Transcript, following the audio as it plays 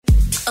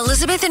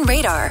Elizabeth and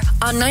Radar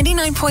on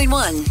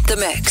 99.1 The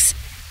Mix.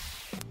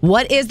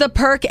 What is the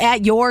perk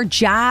at your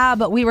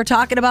job? We were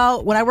talking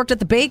about when I worked at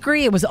the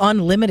bakery, it was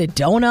unlimited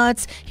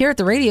donuts. Here at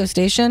the radio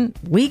station,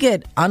 we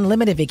get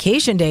unlimited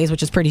vacation days,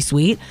 which is pretty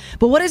sweet.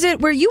 But what is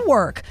it where you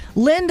work?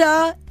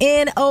 Linda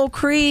in Oak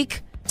Creek,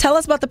 tell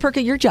us about the perk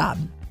at your job.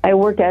 I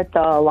work at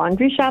the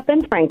laundry shop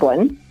in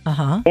Franklin,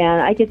 and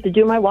I get to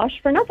do my wash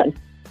for nothing.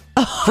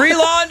 Free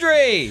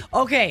laundry.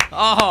 Okay.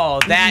 Oh,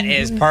 that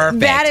is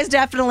perfect. That is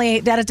definitely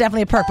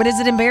a perk. But is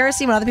it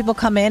embarrassing when other people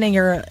come in and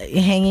you're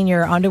hanging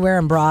your underwear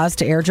and bras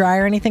to air dry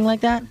or anything like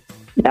that?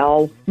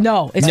 No. It's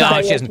No,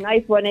 not. It's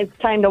nice when it's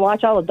time to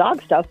watch all the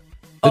dog stuff.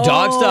 The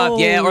dog stuff,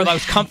 yeah, or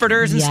those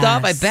comforters and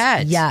stuff, I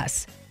bet.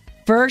 Yes,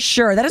 for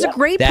sure. That is a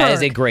great perk. That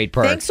is a great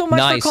perk. Thanks so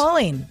much for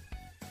calling.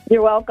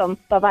 You're welcome.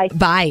 Bye-bye.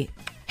 Bye.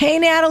 Hey,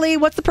 Natalie,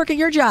 what's the perk at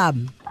your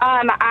job?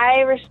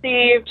 I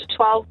received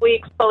 12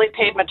 weeks fully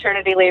paid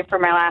maternity leave for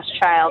my last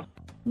child.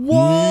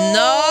 Whoa.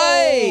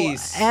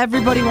 Nice.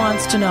 Everybody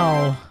wants to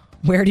know,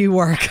 where do you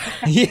work?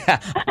 Yeah.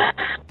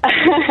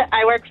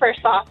 I work for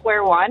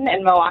Software One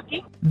in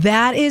Milwaukee.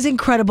 That is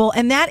incredible.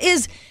 And that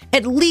is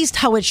at least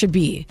how it should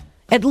be.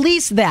 At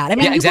least that. I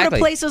mean, Yeah, you go to exactly.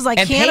 places like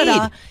And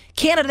Canada. paid.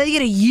 Canada, they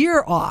get a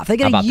year off. They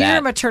get How a about year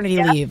that?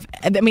 maternity leave.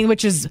 I mean,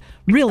 which is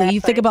really, you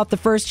think about the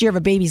first year of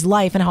a baby's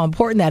life and how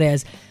important that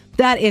is.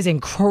 That is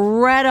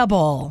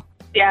incredible.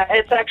 Yeah,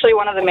 it's actually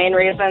one of the main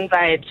reasons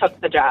I took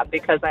the job,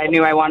 because I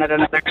knew I wanted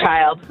another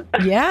child.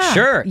 Yeah.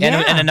 Sure.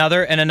 Yeah. And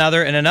another.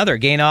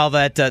 Gain all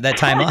that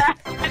time off.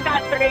 I've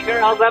got 3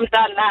 girls. I'm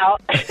done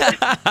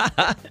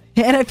now.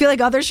 And I feel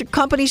like other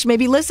companies should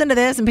maybe listen to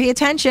this and pay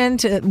attention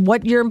to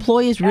what your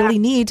employees really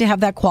need to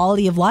have that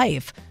quality of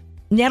life.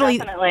 Natalie,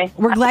 Definitely.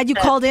 we're glad you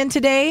called in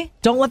today.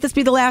 Don't let this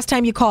be the last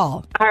time you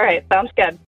call. All right, sounds good.